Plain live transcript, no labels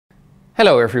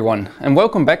Hello everyone, and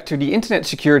welcome back to the Internet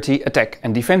Security Attack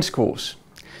and Defense course.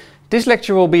 This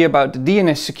lecture will be about the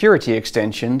DNS Security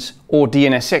extensions, or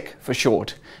DNSSEC for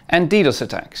short, and DDoS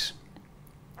attacks.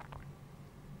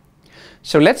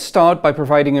 So let's start by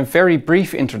providing a very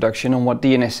brief introduction on what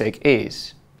DNSSEC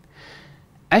is.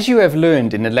 As you have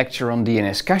learned in the lecture on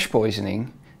DNS cache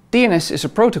poisoning, DNS is a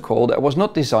protocol that was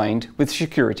not designed with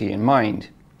security in mind.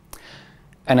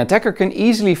 An attacker can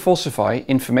easily falsify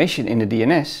information in the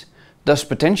DNS, thus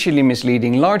potentially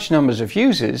misleading large numbers of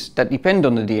users that depend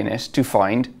on the DNS to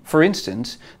find, for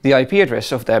instance, the IP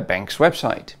address of their bank's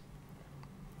website.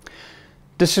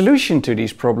 The solution to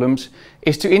these problems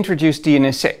is to introduce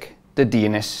DNSSEC, the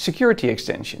DNS security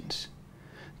extensions.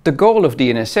 The goal of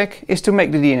DNSSEC is to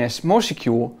make the DNS more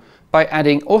secure by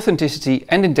adding authenticity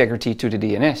and integrity to the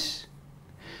DNS.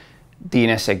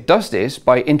 DNSSEC does this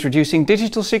by introducing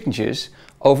digital signatures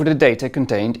over the data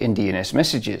contained in DNS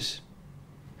messages.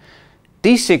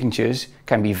 These signatures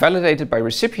can be validated by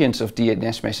recipients of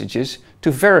DNS messages to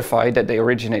verify that they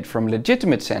originate from a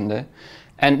legitimate sender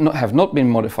and have not been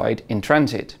modified in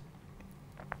transit.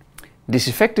 This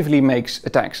effectively makes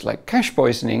attacks like cache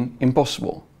poisoning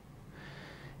impossible.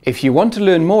 If you want to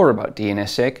learn more about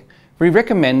DNSSEC, we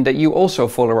recommend that you also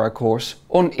follow our course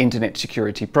on Internet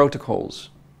Security Protocols.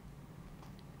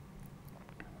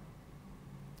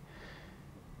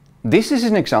 This is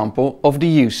an example of the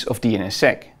use of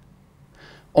DNSSEC.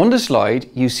 On the slide,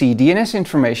 you see DNS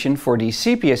information for the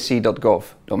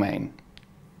cpsc.gov domain.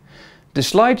 The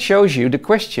slide shows you the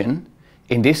question,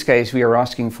 in this case we are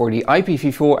asking for the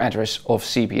IPv4 address of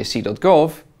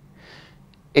cpsc.gov.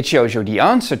 It shows you the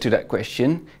answer to that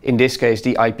question, in this case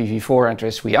the IPv4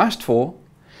 address we asked for,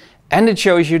 and it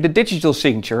shows you the digital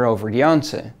signature over the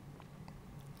answer.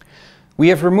 We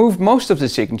have removed most of the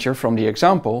signature from the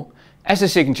example, as the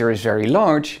signature is very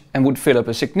large and would fill up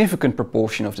a significant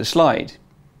proportion of the slide.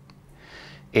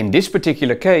 In this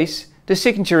particular case, the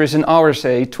signature is an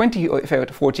RSA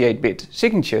 2048-bit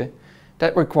signature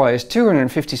that requires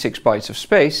 256 bytes of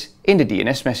space in the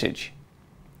DNS message.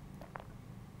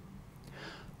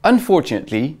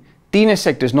 Unfortunately,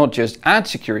 DNSSEC does not just add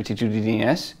security to the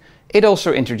DNS, it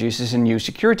also introduces a new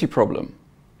security problem.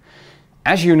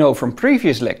 As you know from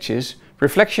previous lectures,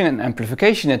 reflection and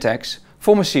amplification attacks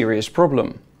form a serious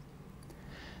problem.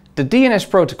 The DNS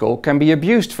protocol can be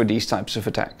abused for these types of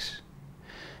attacks.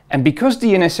 And because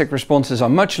DNSSEC responses are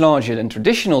much larger than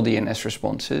traditional DNS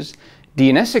responses,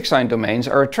 DNSSEC signed domains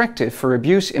are attractive for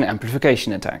abuse in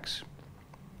amplification attacks.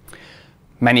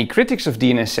 Many critics of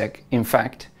DNSSEC, in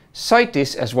fact, cite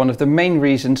this as one of the main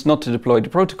reasons not to deploy the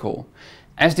protocol,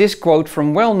 as this quote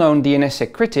from well-known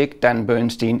DNSSEC critic Dan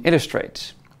Bernstein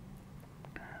illustrates.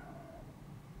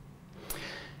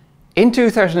 In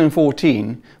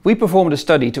 2014, we performed a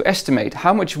study to estimate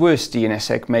how much worse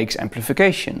DNSSEC makes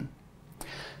amplification.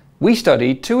 We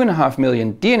studied 2.5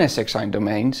 million DNSSEC signed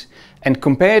domains and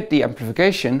compared the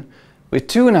amplification with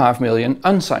 2.5 million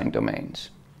unsigned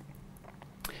domains.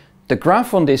 The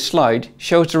graph on this slide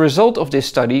shows the result of this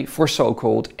study for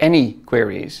so-called any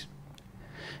queries.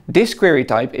 This query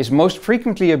type is most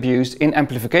frequently abused in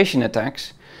amplification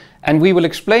attacks, and we will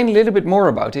explain a little bit more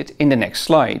about it in the next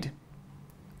slide.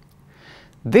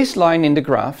 This line in the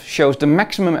graph shows the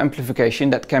maximum amplification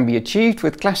that can be achieved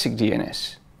with classic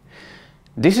DNS.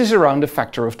 This is around a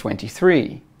factor of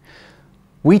 23.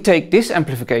 We take this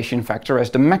amplification factor as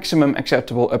the maximum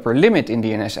acceptable upper limit in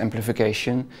DNS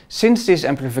amplification, since this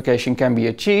amplification can be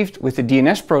achieved with the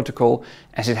DNS protocol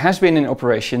as it has been in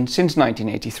operation since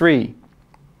 1983.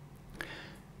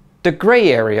 The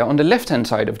grey area on the left-hand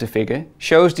side of the figure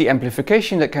shows the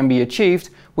amplification that can be achieved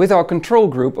with our control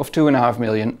group of 2.5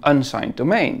 million unsigned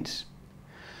domains.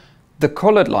 The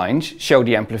colored lines show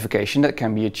the amplification that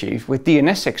can be achieved with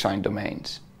DNSSEC signed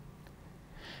domains.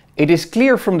 It is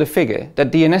clear from the figure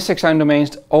that DNSSEC signed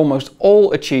domains almost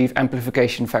all achieve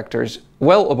amplification factors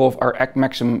well above our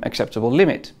maximum acceptable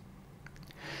limit.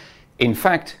 In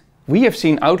fact, we have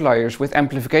seen outliers with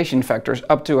amplification factors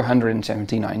up to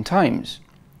 179 times.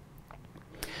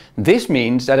 This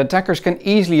means that attackers can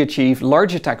easily achieve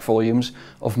large attack volumes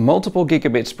of multiple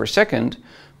gigabits per second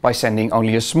by sending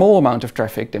only a small amount of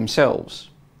traffic themselves.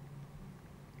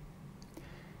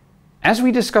 As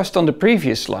we discussed on the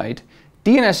previous slide,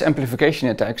 DNS amplification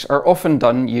attacks are often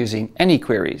done using any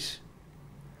queries.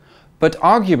 But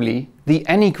arguably, the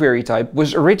any query type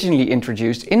was originally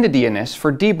introduced in the DNS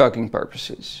for debugging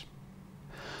purposes.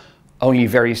 Only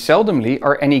very seldomly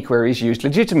are any queries used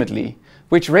legitimately,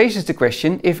 which raises the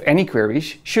question if any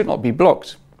queries should not be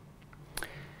blocked.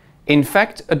 In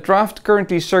fact, a draft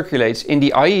currently circulates in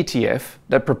the IETF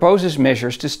that proposes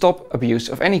measures to stop abuse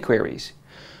of any queries,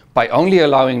 by only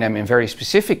allowing them in very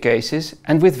specific cases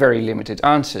and with very limited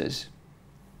answers.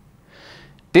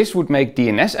 This would make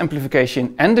DNS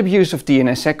amplification and abuse of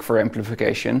DNSSEC for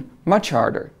amplification much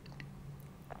harder.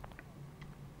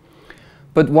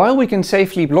 But while we can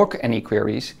safely block any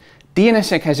queries,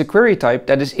 DNSSEC has a query type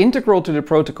that is integral to the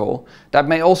protocol that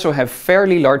may also have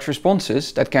fairly large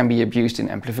responses that can be abused in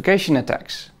amplification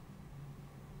attacks.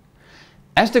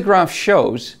 As the graph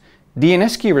shows,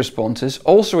 DNS key responses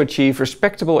also achieve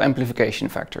respectable amplification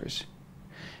factors.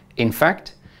 In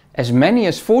fact, as many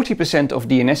as 40% of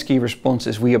DNS key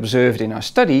responses we observed in our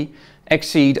study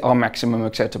exceed our maximum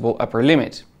acceptable upper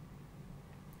limit.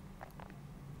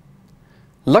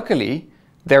 Luckily,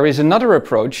 there is another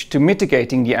approach to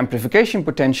mitigating the amplification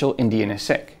potential in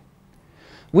DNSSEC.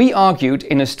 We argued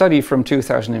in a study from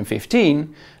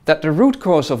 2015 that the root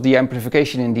cause of the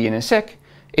amplification in DNSSEC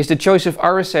is the choice of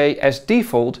RSA as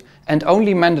default and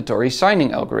only mandatory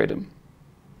signing algorithm.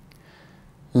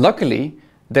 Luckily,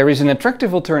 there is an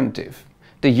attractive alternative,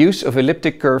 the use of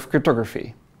elliptic curve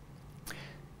cryptography.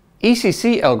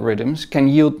 ECC algorithms can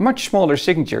yield much smaller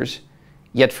signatures,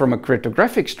 yet from a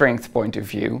cryptographic strength point of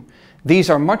view, these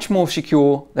are much more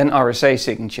secure than RSA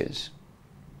signatures.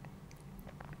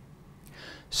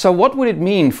 So what would it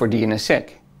mean for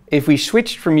DNSSEC if we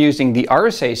switched from using the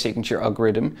RSA signature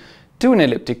algorithm to an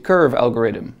elliptic curve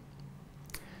algorithm?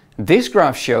 This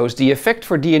graph shows the effect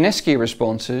for DNS key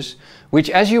responses, which,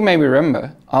 as you may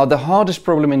remember, are the hardest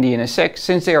problem in DNSSEC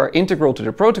since they are integral to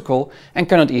the protocol and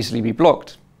cannot easily be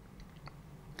blocked.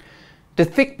 The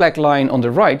thick black line on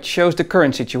the right shows the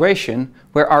current situation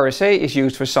where RSA is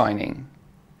used for signing.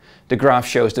 The graph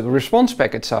shows the response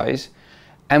packet size,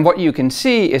 and what you can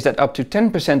see is that up to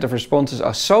 10% of responses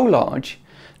are so large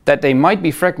that they might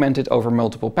be fragmented over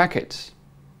multiple packets.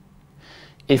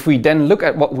 If we then look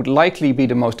at what would likely be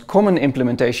the most common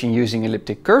implementation using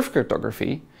elliptic curve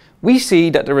cryptography, we see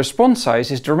that the response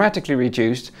size is dramatically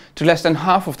reduced to less than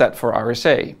half of that for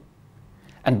RSA.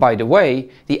 And by the way,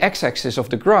 the x-axis of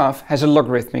the graph has a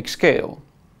logarithmic scale.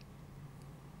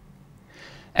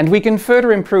 And we can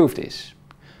further improve this.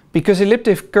 Because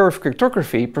elliptic curve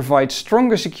cryptography provides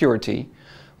stronger security,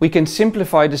 we can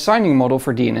simplify the signing model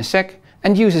for DNSSEC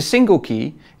and use a single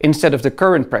key instead of the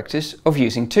current practice of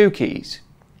using two keys.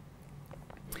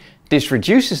 This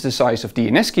reduces the size of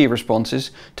DNS key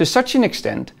responses to such an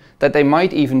extent that they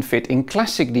might even fit in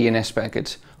classic DNS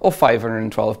packets of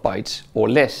 512 bytes or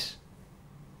less.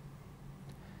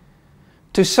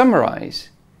 To summarize,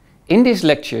 in this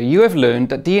lecture you have learned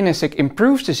that DNSSEC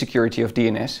improves the security of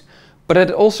DNS, but that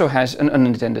it also has an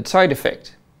unintended side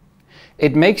effect.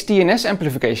 It makes DNS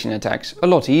amplification attacks a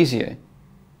lot easier.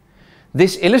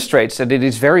 This illustrates that it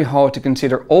is very hard to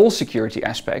consider all security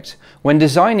aspects when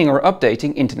designing or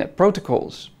updating Internet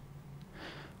protocols.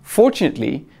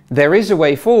 Fortunately, there is a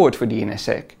way forward for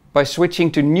DNSSEC by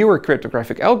switching to newer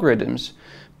cryptographic algorithms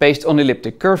based on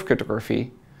elliptic curve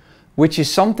cryptography, which is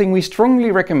something we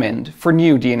strongly recommend for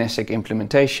new DNSSEC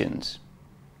implementations.